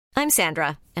I'm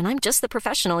Sandra, and I'm just the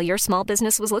professional your small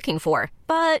business was looking for.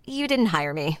 But you didn't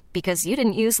hire me because you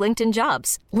didn't use LinkedIn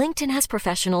Jobs. LinkedIn has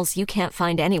professionals you can't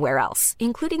find anywhere else,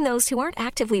 including those who aren't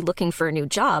actively looking for a new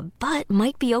job, but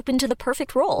might be open to the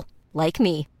perfect role, like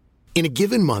me. In a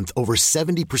given month, over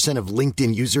 70% of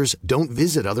LinkedIn users don't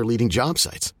visit other leading job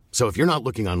sites. So if you're not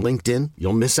looking on LinkedIn,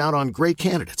 you'll miss out on great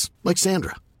candidates like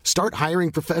Sandra. Start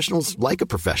hiring professionals like a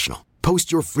professional.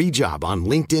 Post your free job on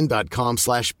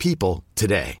linkedin.com/people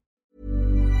today.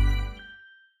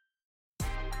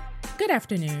 Good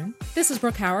afternoon. This is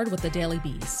Brooke Howard with The Daily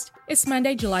Beast. It's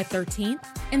Monday, July 13th,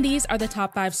 and these are the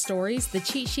top 5 stories the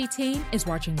Cheat Sheet team is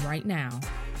watching right now.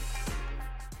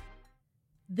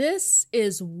 This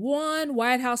is one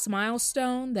White House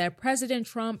milestone that President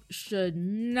Trump should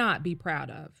not be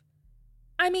proud of.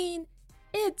 I mean,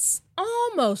 it's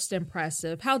almost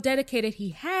impressive how dedicated he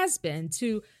has been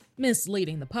to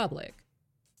misleading the public.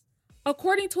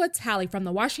 According to a tally from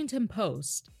the Washington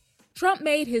Post, Trump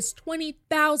made his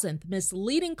 20,000th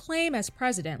misleading claim as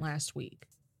president last week.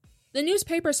 The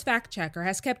newspaper's fact checker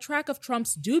has kept track of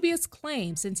Trump's dubious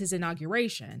claims since his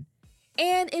inauguration,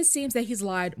 and it seems that he's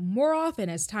lied more often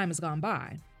as time has gone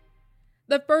by.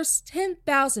 The first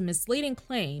 10,000 misleading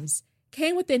claims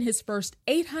came within his first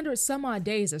 800 some odd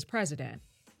days as president,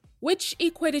 which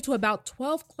equated to about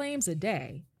 12 claims a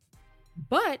day.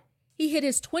 But he hit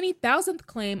his 20,000th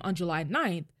claim on July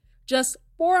 9th, just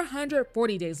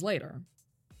 440 days later.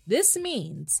 This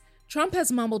means Trump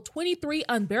has mumbled 23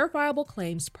 unverifiable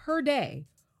claims per day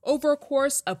over a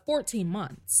course of 14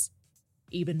 months.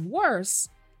 Even worse,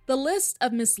 the list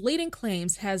of misleading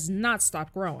claims has not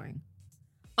stopped growing.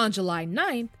 On July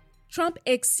 9th, Trump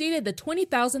exceeded the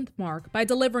 20,000th mark by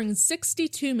delivering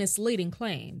 62 misleading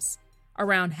claims,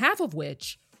 around half of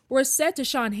which were said to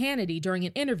Sean Hannity during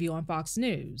an interview on Fox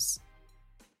News.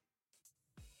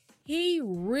 He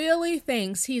really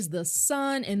thinks he's the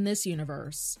sun in this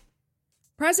universe.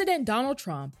 President Donald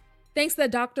Trump thinks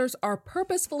that doctors are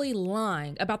purposefully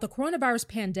lying about the coronavirus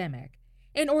pandemic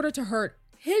in order to hurt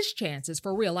his chances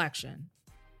for re-election.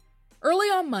 Early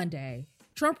on Monday,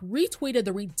 Trump retweeted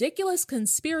the ridiculous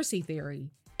conspiracy theory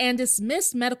and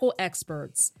dismissed medical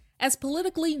experts as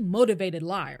politically motivated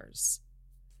liars.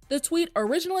 The tweet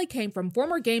originally came from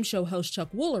former game show host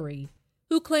Chuck Woolery,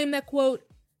 who claimed that, quote,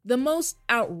 "The most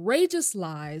outrageous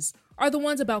lies are the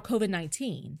ones about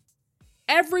COVID-19.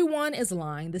 Everyone is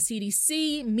lying. The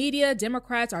CDC, media,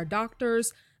 Democrats, our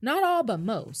doctors, not all, but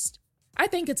most. I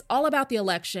think it's all about the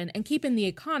election and keeping the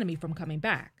economy from coming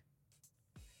back."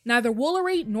 Neither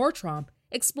Woolery nor Trump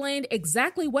explained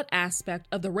exactly what aspect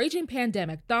of the raging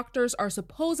pandemic doctors are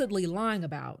supposedly lying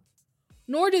about,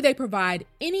 nor do they provide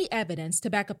any evidence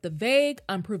to back up the vague,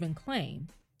 unproven claim.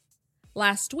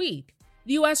 Last week,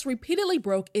 the U.S. repeatedly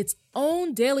broke its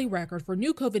own daily record for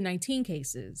new COVID-19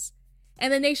 cases,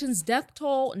 and the nation's death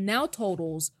toll now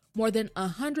totals more than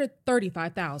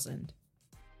 135,000.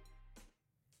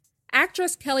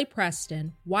 Actress Kelly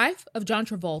Preston, wife of John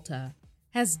Travolta,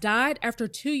 has died after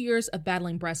 2 years of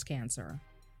battling breast cancer.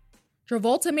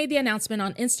 Travolta made the announcement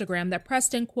on Instagram that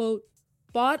Preston, quote,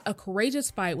 "fought a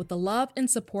courageous fight with the love and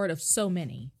support of so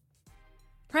many."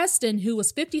 Preston, who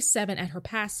was 57 at her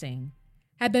passing,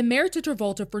 had been married to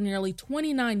Travolta for nearly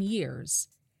 29 years,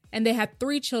 and they had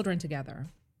 3 children together.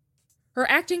 Her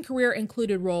acting career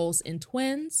included roles in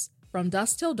Twins, From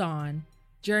Dusk Till Dawn,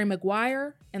 Jerry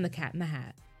Maguire, and The Cat in the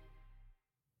Hat.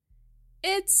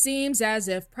 It seems as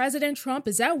if President Trump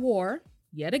is at war,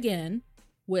 yet again,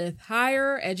 with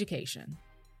higher education.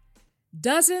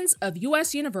 Dozens of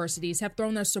U.S. universities have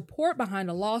thrown their support behind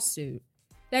a lawsuit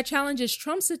that challenges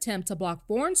Trump's attempt to block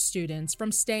foreign students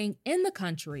from staying in the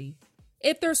country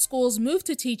if their schools move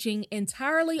to teaching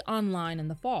entirely online in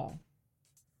the fall.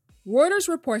 Reuters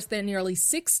reports that nearly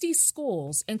 60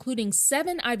 schools, including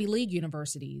 7 Ivy League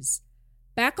universities,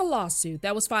 back a lawsuit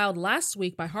that was filed last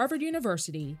week by Harvard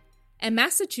University and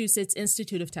Massachusetts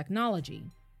Institute of Technology.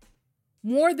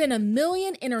 More than 1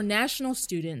 million international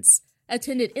students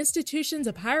attended institutions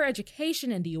of higher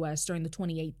education in the U.S. during the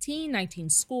 2018-19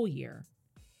 school year.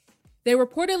 They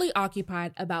reportedly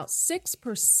occupied about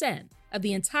 6% of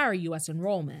the entire U.S.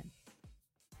 enrollment.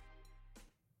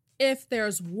 If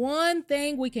there's one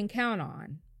thing we can count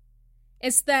on,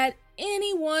 it's that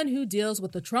anyone who deals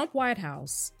with the Trump White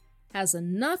House has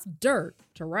enough dirt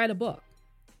to write a book.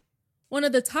 One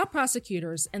of the top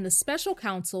prosecutors and the special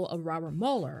counsel of Robert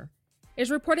Mueller is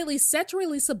reportedly set to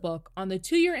release a book on the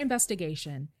 2-year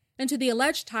investigation into the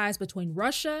alleged ties between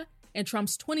Russia and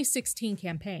Trump's 2016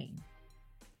 campaign.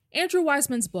 Andrew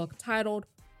Weissman's book, titled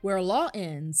Where Law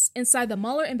Ends Inside the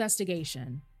Mueller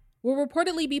Investigation, will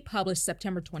reportedly be published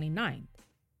September 29th.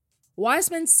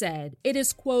 Weissman said it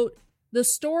is, quote, the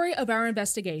story of our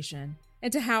investigation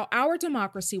into how our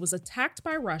democracy was attacked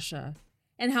by Russia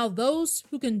and how those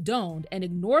who condoned and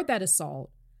ignored that assault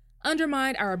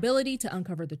undermined our ability to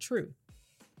uncover the truth.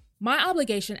 My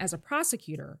obligation as a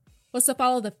prosecutor was to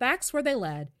follow the facts where they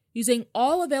led, using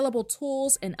all available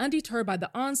tools and undeterred by the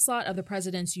onslaught of the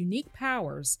president's unique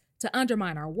powers to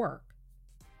undermine our work.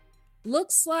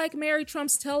 Looks like Mary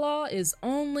Trump's tell-all is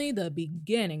only the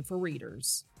beginning for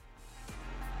readers.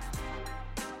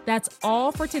 That's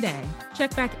all for today.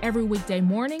 Check back every weekday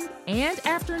morning and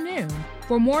afternoon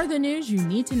for more of the news you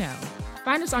need to know.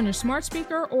 Find us on your smart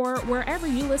speaker or wherever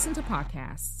you listen to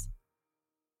podcasts.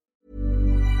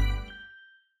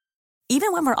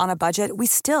 Even when we're on a budget, we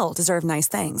still deserve nice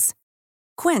things.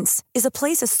 Quince is a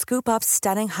place to scoop up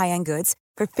stunning high-end goods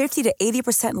for 50 to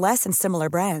 80% less than similar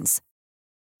brands.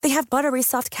 They have buttery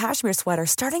soft cashmere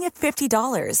sweaters starting at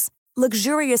 $50,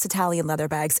 luxurious Italian leather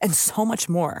bags, and so much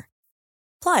more.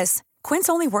 Plus, Quince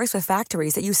only works with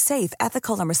factories that use safe,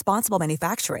 ethical, and responsible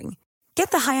manufacturing.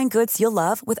 Get the high-end goods you'll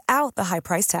love without the high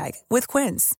price tag with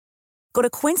Quince. Go to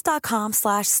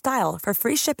quince.com/style for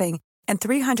free shipping and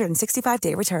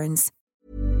 365-day returns.